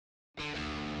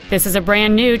This is a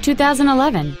brand new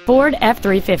 2011 Ford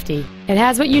F-350. It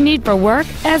has what you need for work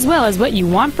as well as what you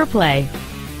want for play.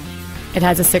 It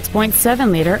has a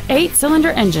 6.7-liter 8-cylinder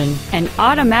engine, an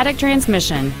automatic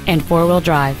transmission, and 4-wheel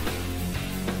drive.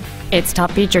 Its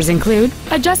top features include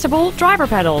adjustable driver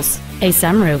pedals, a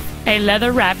sunroof, a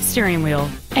leather-wrapped steering wheel,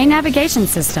 a navigation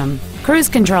system, cruise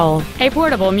control, a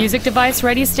portable music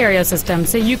device-ready stereo system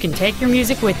so you can take your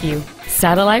music with you,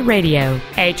 satellite radio,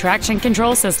 a traction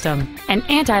control system, an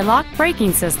anti-lock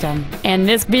braking system, and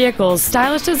this vehicle's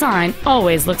stylish design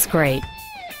always looks great.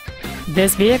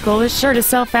 This vehicle is sure to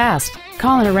sell fast.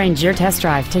 Call and arrange your test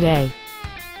drive today.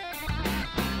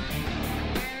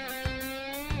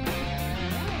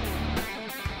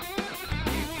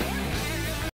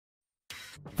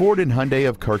 Ford and Hyundai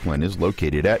of Kirkland is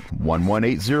located at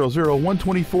 11800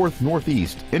 124th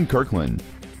Northeast in Kirkland.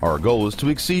 Our goal is to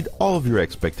exceed all of your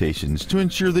expectations to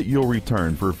ensure that you'll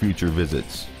return for future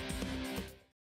visits.